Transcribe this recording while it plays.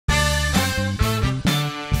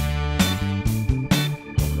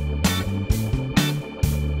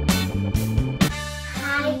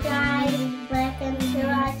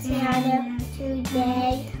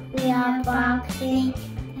see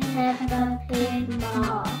Peppa Pig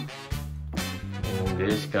mall. And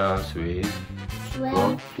this comes with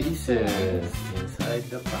 12 pieces inside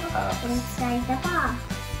the box. Inside the box.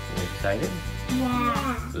 You excited?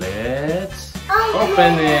 Yeah. Let's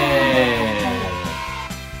open it.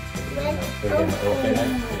 We're gonna open it.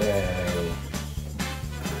 Yay.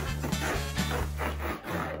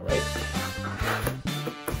 Alright.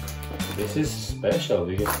 This is special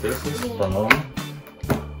because this is from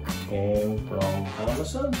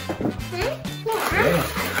Amazon. Yeah.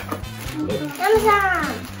 Look.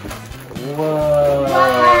 Amazon. Wow.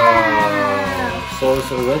 So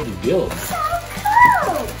it's already built.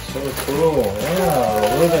 So cool.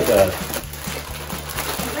 Wow, look at that.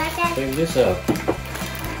 Check this out.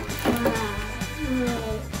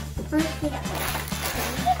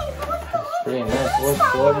 Pretty nice.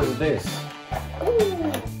 What is this?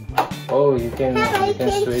 Oh, you can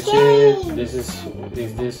switch it. This is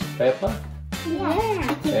this Peppa?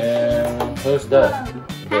 Yeah. And who's that?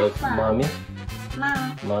 That's mommy?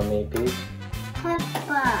 Mommy pig?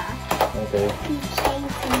 Peppa. Okay. He's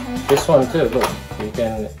changing her. This one too, look. You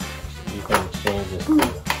can change this too.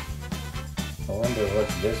 I wonder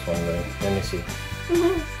what's this one like. Let me see.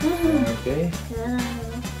 Okay.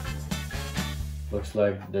 Looks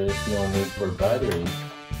like there's no need for battery.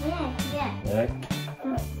 Yeah. Right?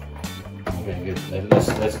 Okay, good.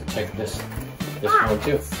 Let's check this one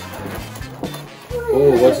too.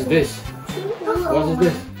 Oh, what's this? What is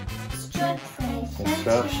this?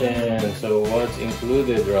 Instruction. So what's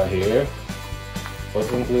included right here?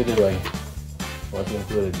 What's included right here? What's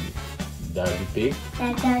included? Daddy pig,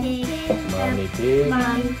 mommy pig,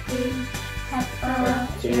 Peppa,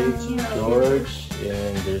 George,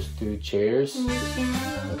 and there's 2 chairs,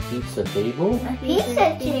 a pizza table,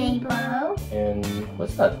 and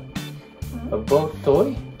what's that? A boat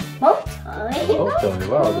toy? Boat toy.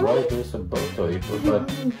 Wow, right, there's a boat toy. But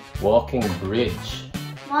walking bridge.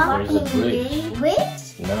 There's a bridge.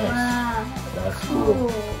 Nice. Wow. That's cool.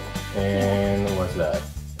 And what's that?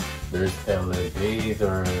 There's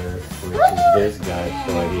elevator, which is this guy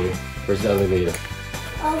right here. Where's the elevator?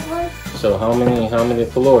 So how many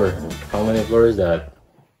floor? How many floor is that?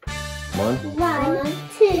 1,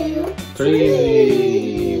 2,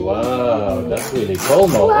 3. Wow, that's really cool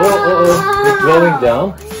now. Oh, it's going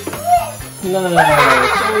down. Nice.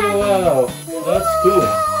 Oh, wow, that's cool.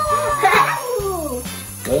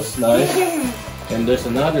 That's nice. And there's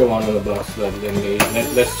another one on the box.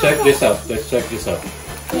 Let's check this out.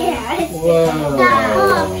 Yeah.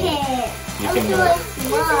 Wow. You can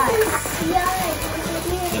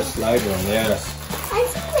the slide one, yes. I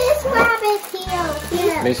see Miss Rabbit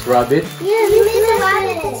here. Miss Rabbit? Yeah, Miss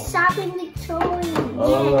Rabbit is shopping with toys.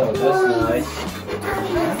 Oh, that's nice.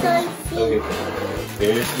 Okay.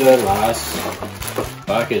 Here's the last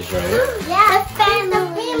package, right? Yeah, the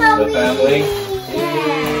family.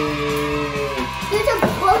 There's a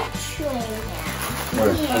book tray now. Or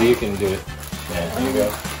you can do it. Yeah, here you go.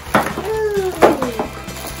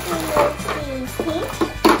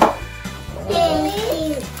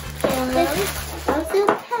 Also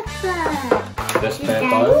Peppa. That's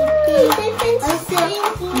Peppa. Also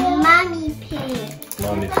Mommy Pig.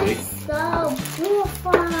 Mommy pig. So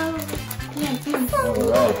beautiful.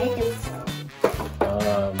 Alright.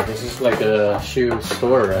 This is like a shoe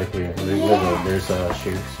store right here. There's a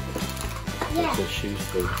shoes. It's a shoe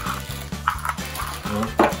store.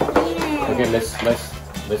 Okay,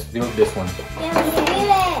 let's build this one.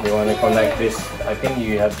 You want to connect this? I think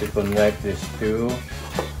you have to connect this to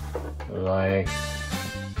like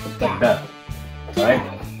that, right?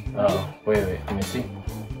 Oh, wait, let me see.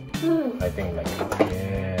 I think like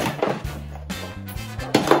yeah.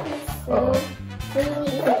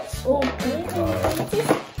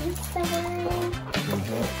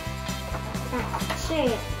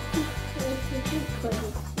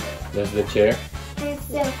 That's the chair.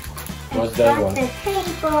 What's that one?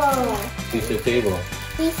 Piece of table.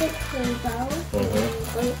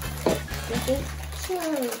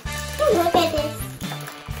 Look at this.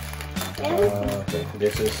 Okay,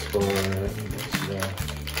 this is for this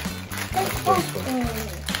one.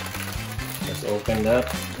 Let's open that.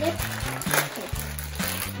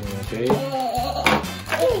 Okay.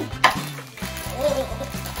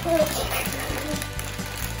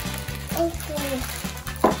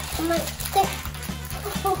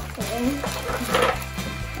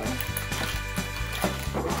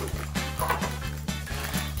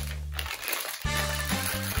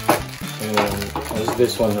 What's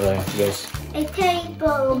this one, right, guys? A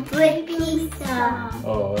table with pizza.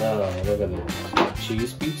 Oh wow, look at this.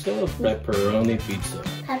 Cheese pizza or pepperoni pizza?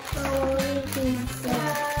 Pepperoni pizza.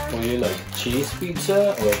 do you like? Cheese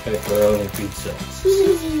pizza or pepperoni pizza?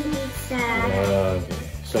 Cheesy pizza. Okay.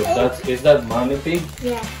 So is that Mommy Pig?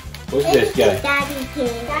 Yeah. Who's this guy? Daddy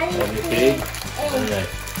Pig. Daddy Pig. Alright.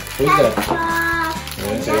 Who's that?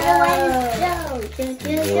 Another one.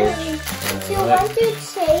 So once you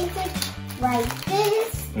change it like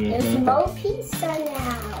this, there's more pizza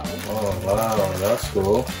now. Oh wow, that's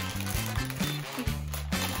cool.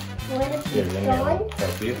 Here, let me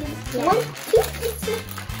help you. 1, 2 pizza,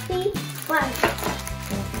 3, 1.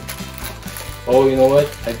 Oh, you know what?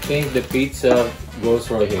 I think the pizza goes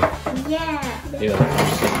right here. Yeah. Yeah.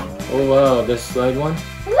 Oh wow, the slide one.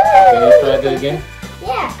 Can you try that again?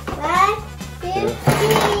 Yeah. 1, 2, 3.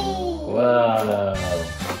 Wow.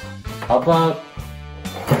 How about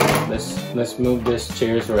let's move these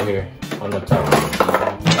chairs right here on the top.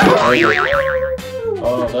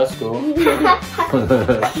 Oh, that's cool.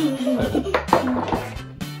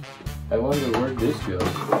 I wonder where this goes.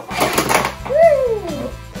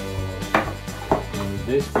 Where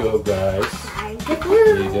this go, guys? You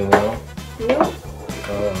don't know?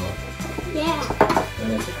 Oh. Yeah.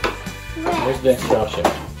 Where's the instruction?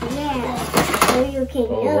 Yeah. So you can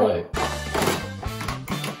go. Alright.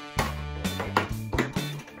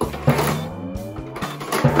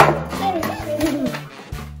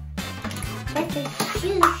 That's a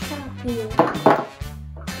shoe shopping.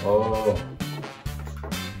 Oh.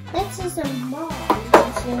 This is a mall.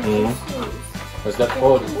 What's that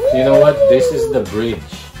called? You know what? This is the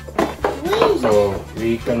bridge. So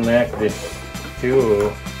we connect this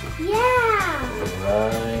to right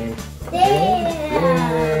there.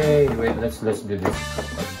 Yay! Wait, let's do this.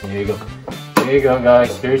 Here you go. Here you go,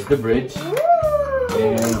 guys. Here's the bridge.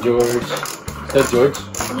 And George. Is that George?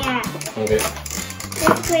 Yeah. Okay.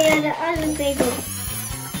 Let's play on the other table.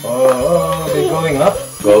 Oh, they're going up.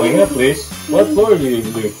 Going up, please. What floor do you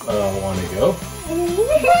want to go?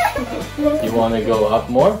 You want to go up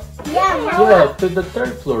more? Yeah, to the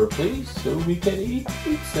 3rd floor, please, so we can eat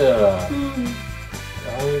pizza. How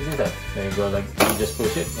do you do that? There you go, like you just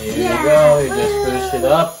push it. Here you go. You just push it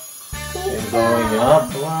up. And going up.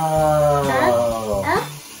 Wow.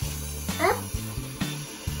 Up.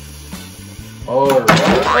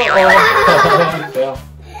 Alright. Well,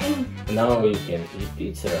 now we can eat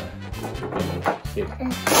pizza. You can sit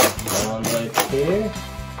down right here.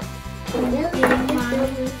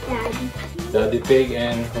 Daddy Pig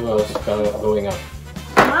and who else going up?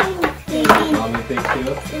 Mommy Pig. Mommy Pig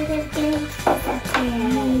too?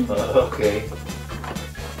 Okay.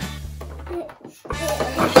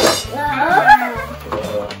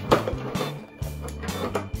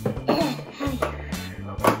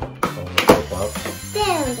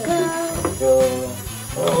 There we go.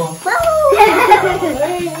 Oh.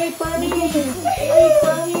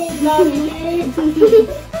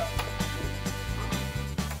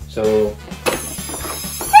 So,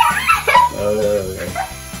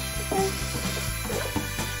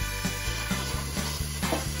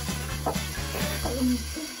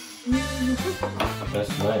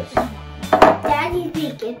 that's nice. Daddy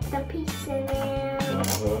Pig gets the pizza now.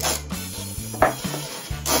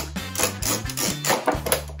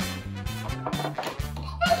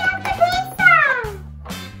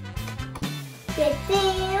 Sit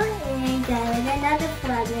down and go with another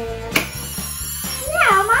program.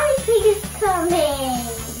 Now, Mommy Pig is coming.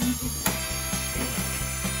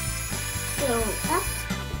 Go up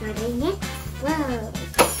for the next floor.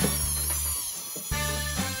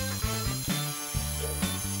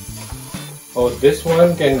 Oh, this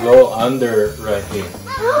one can go under right here.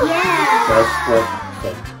 Yeah. That's what.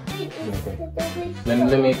 Okay.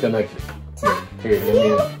 Let me connect it. Here,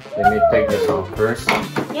 let me take this off first.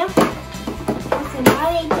 Yep.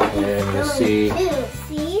 And let's see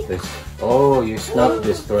this. Oh, you snap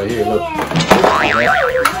this right here. Look.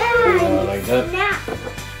 Like that.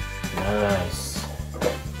 Nice.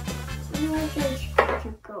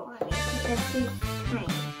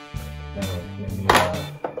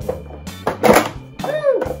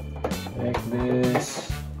 Like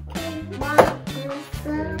this.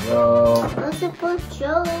 There you go. Put the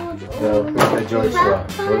George one.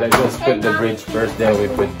 Well, let's just put the bridge first, then we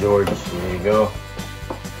put George. There you go.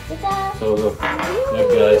 So look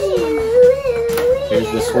guys.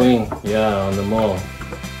 Here's the swing. Yeah, on the mall.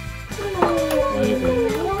 And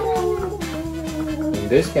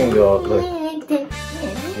this can go. Look. You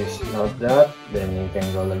snap that, then you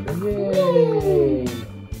can go like that. Yay!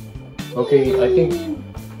 Okay, I think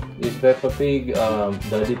is Peppa Pig,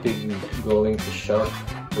 Daddy Pig going to shop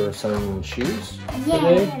for some shoes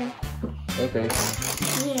today? Okay.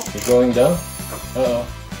 You're going down? Uh-oh.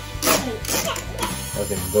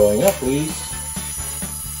 Okay, going up, please.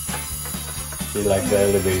 You like the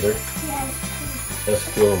elevator? Yes. That's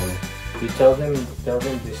cool. You tell them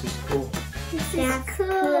this is cool. This is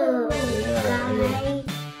cool. Yeah. Guys.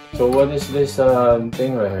 So what is this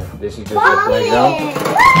thing right here? This is just the playground.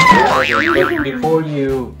 But before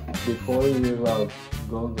you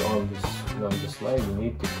go on the slide, you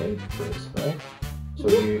need to pay first, right? So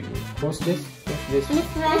who's this? Who's this? Miss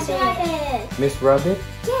Rabbit. Miss Rabbit?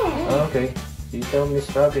 Yeah. Oh, okay. You tell Miss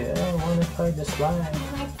Rabbit, I want to try the slide. I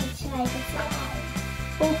want to try the slide.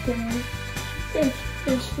 Okay.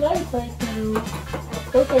 There's slide right now.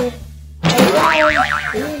 Okay.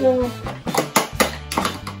 Here you go.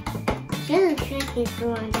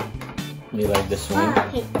 You like the swing?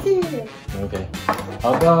 Okay.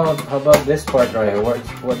 How about this part right here?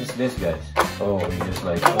 What is this, guys? Oh, you just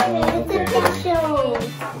like okay.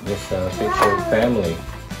 This picture of family.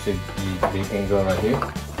 So you can go right here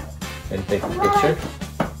and take a picture.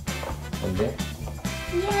 And there.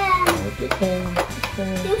 Yeah. Okay.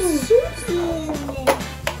 There's Susie in there.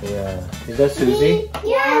 Yeah. Is that Susie?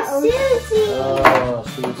 Yeah, Susie. Oh,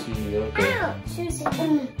 Susie. Okay. Ow, Susie.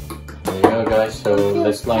 There you go, guys. So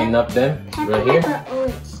let's line up them right here.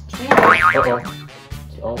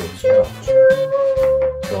 Oh, so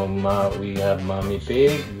we have Mommy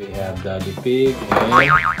Pig, we have Daddy Pig, and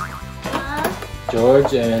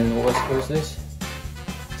George, and what's this?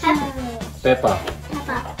 Peppa.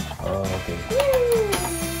 Oh, okay.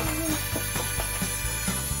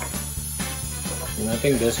 And I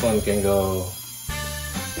think this one can go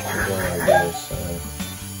like this.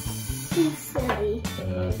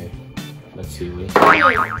 Okay. Let's see. Wait a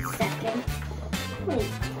second. Wait.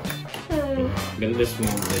 Then let's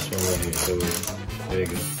move this one right here. So there you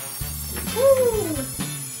go.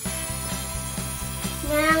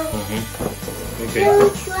 Now, Okay.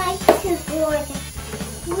 don't try to go on the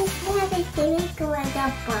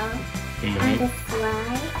ball on the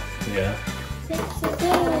slide. Yeah.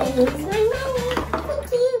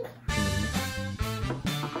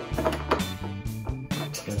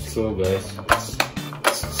 Let's go, guys.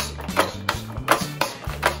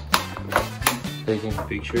 Taking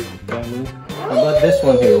pictures of family. How about this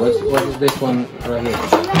one here? What is this one right here?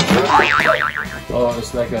 Oh,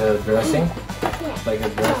 it's like a dressing? Like a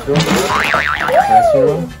dressing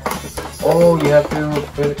room? Oh, you have to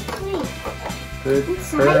put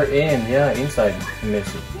her in. Yeah, inside.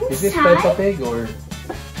 Is this Peppa Pig or?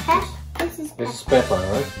 This is Peppa,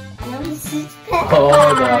 right? No, this is Peppa.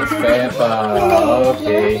 Oh, that's Peppa.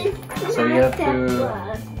 Okay. So you have to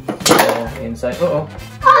go inside. Oh,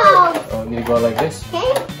 you go like this?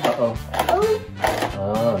 Uh-oh.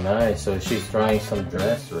 Oh, nice. So she's trying some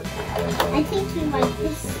dress right here. I think you like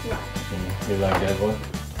this one. You like that one?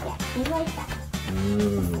 Yeah, you like that.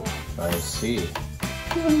 I see.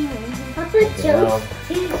 Papa chose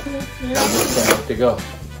This one have to go.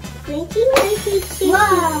 Wow.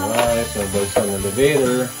 Alright, so there's an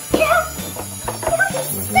elevator.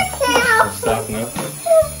 Stop now.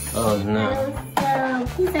 Oh no.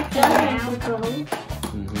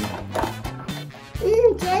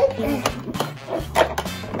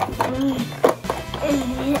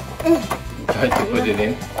 Try to put it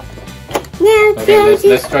in. Okay,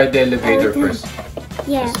 let's try the elevator first.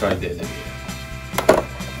 Yeah. Let's try the elevator.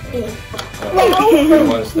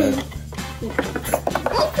 Once then.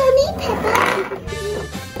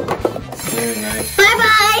 Very nice. Bye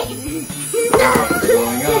bye.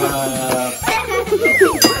 Going up.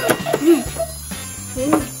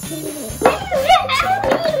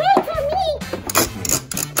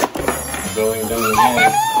 Going down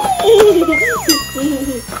again.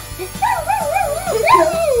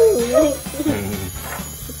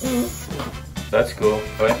 That's cool.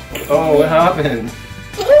 What? Oh, what happened?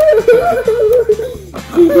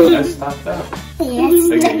 Let's stop that.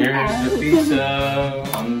 Yes. Okay, here's the pizza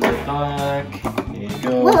on the back. Here you go.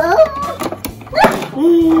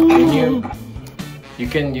 You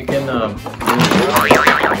can move it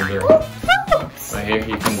right here.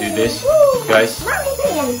 You can do this, guys.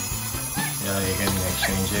 Yeah, you can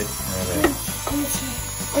exchange it.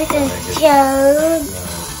 We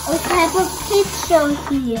have a picture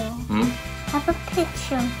here. Have a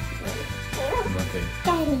picture. Okay.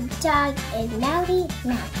 Daddy Dog and Mousy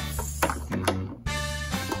Mouse.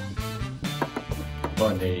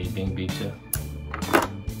 Oh, they're eating pizza.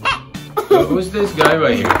 So who's this guy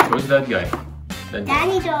right here? Who's that guy?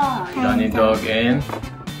 Danny Dog. Danny Dog and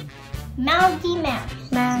Mousy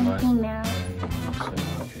Mouse. Mousy Mouse.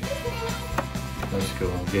 Okay. Let's go.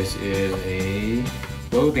 This is a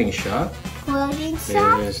clothing shop. Clothing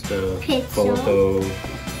shop. There is the Picture. photo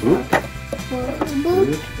booth.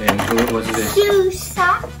 Boot. And what's this? Shoe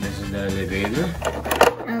shop. This is the elevator.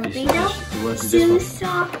 What's this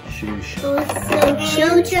one? Shoe shop.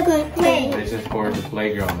 This is for the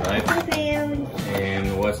playground, right?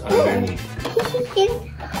 And what's underneath?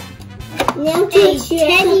 A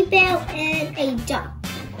teddy bear and a duck.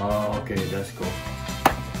 Oh, okay, that's cool.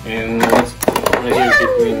 And what's right here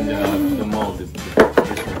between the mold? This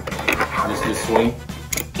is the swing?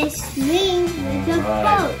 A swing with a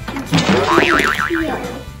boat.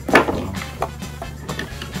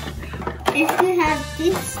 If you have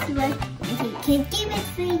this one, I can give it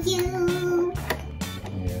for you.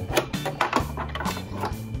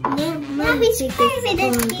 Yeah. Mommy's favorite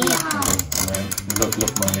is Look,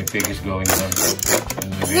 Mommy Pig is going up.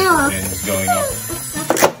 And the No. is going up.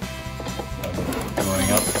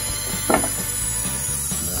 Going up.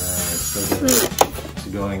 It's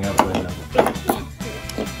going up right now.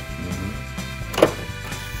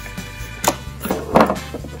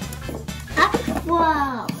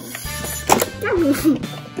 Wow.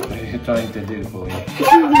 What are you trying to do, boy?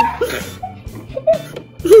 Okay.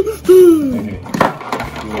 You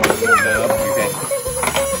want to move that up? Okay.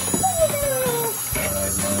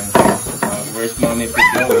 Alright, where's Mommy Pig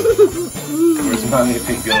going? Where's Mommy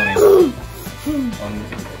Pig going?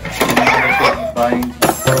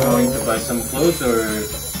 Going to buy some clothes, or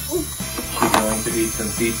she's going to eat some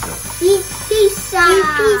pizza? Eat pizza. Eat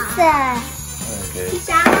pizza. Okay.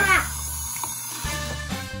 Pizza.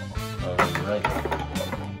 Alright.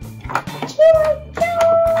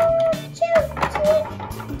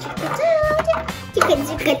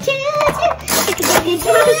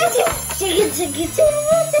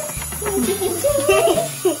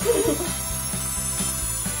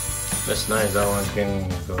 That's nice, that one can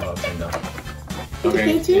go up and down.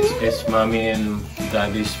 Okay, it's Mommy and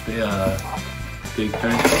Daddy's big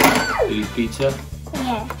turn to eat pizza?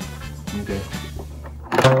 Yeah. Okay.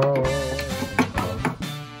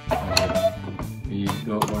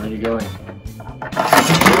 Where are you going? Just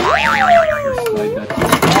slide that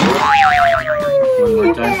one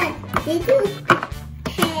more time. Did you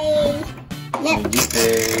pay? Did you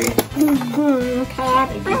pay?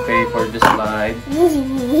 Did you pay for the slide?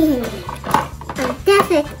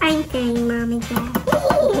 That's it. I'm paying, Mommy.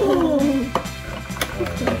 Alright.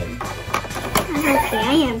 Okay,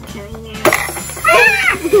 I am paying now.